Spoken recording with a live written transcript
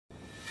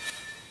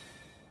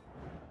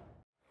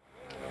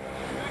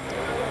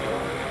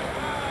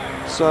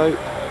So we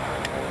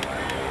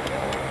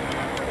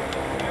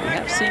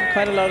have seen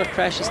quite a lot of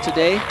crashes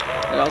today.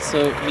 That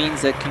also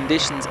means that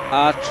conditions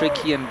are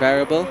tricky and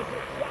variable.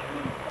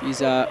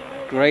 These are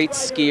great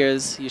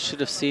skiers. You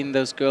should have seen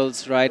those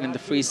girls ride in the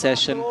free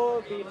session.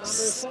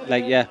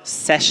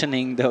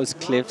 Sessioning those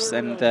cliffs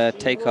and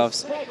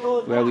takeoffs,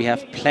 where we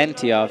have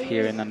plenty of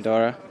here in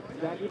Andorra.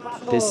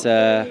 This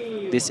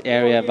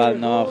area,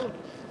 Vallnord,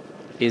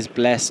 is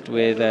blessed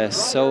with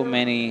so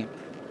many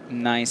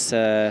nice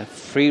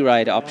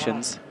freeride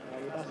options.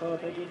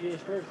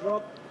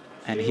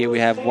 And here we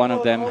have one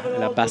of them,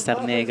 La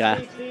Bastard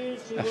Negra,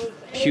 a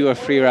pure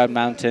freeride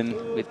mountain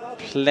with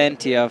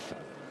plenty of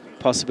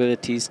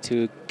possibilities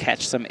to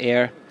catch some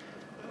air,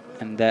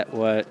 and that's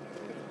what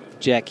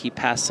Jackie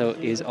Paaso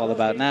is all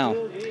about now.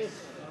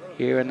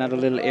 Here another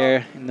little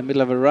air in the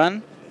middle of a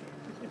run.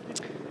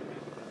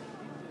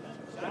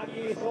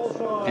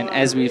 And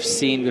as we've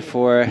seen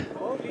before,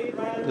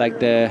 like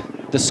the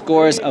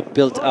scores are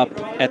built up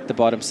at the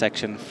bottom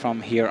section.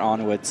 From here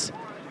onwards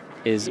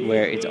is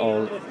where it's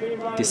all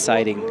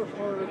deciding.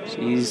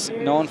 She's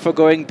known for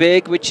going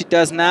big, which she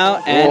does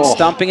now, and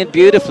stomping it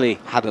beautifully.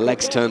 Had her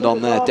legs turned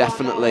on there,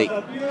 definitely.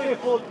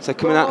 So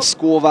coming out of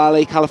Squaw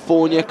Valley,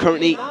 California,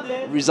 currently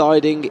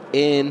residing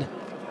in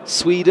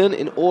Sweden,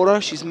 in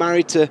Andorra. She's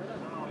married to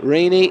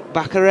Reini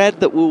Baccared,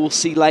 that we will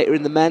see later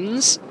in the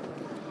men's.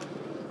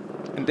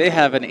 And they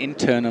have an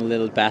internal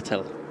little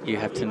battle, you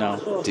have to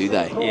know. Do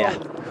they? Yeah.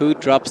 Who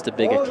drops the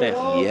bigger cliff?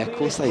 Yeah, of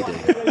course they do.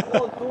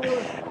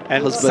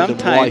 And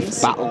husband and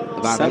wife battle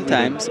about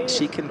sometimes everything.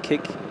 she can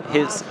kick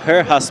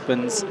her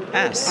husband's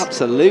ass.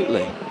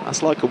 Absolutely.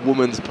 That's like a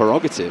woman's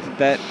prerogative.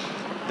 That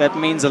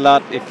means a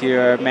lot if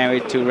you're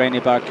married to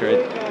Reini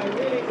Baccared.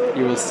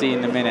 You will see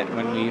in a minute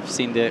when we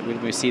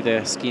see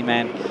the ski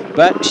man.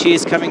 But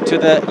she's coming to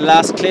the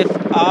last cliff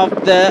of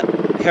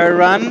her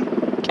run.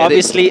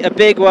 Obviously a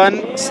big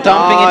one,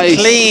 stomping it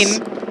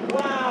clean.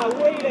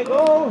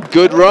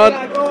 Good run.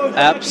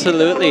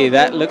 Absolutely,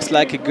 that looks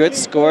like a good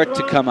score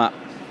to come up.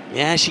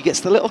 Yeah, she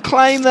gets the little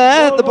claim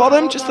there at the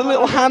bottom, just a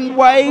little hand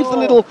wave, the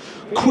little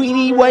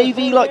queenie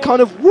wavy, like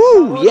kind of,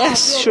 woo,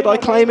 yes, should I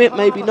claim it?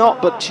 Maybe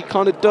not, but she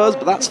kind of does,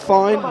 but that's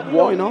fine,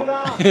 why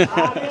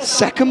not?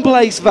 Second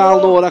place,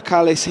 Vallnord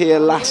Akalis here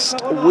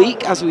last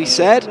week, as we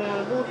said.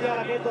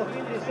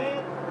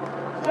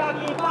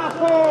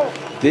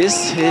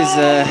 This is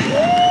a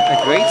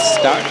great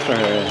start for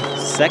her.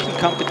 Second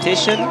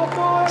competition,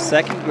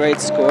 second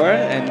great score,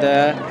 and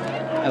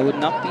I would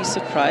not be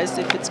surprised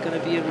if it's going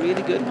to be a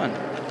really good one.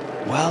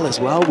 Well, as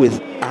well, with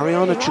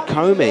Ariana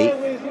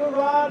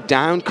Tricomi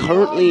down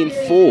currently in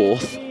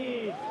 4th.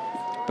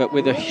 But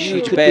with a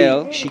huge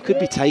bail. She could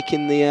be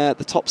taking the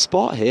top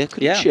spot here,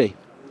 couldn't she?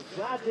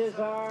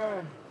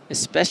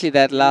 Especially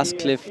that last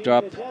cliff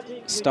drop,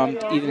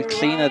 stomped even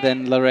cleaner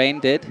than Lorraine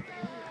did.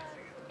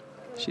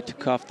 She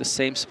took off the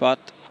same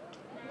spot.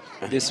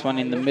 This one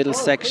in the middle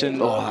section,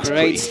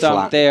 great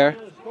stomp there.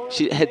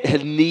 Her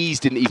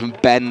knees didn't even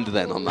bend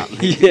then on that.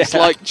 It's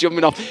like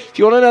jumping off. If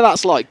you want to know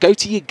that's like, go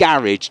to your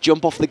garage,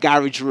 jump off the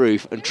garage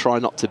roof and try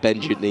not to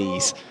bend your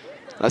knees.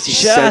 That's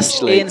just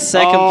essentially in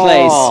second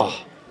place.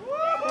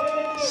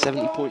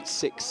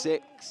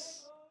 70.66.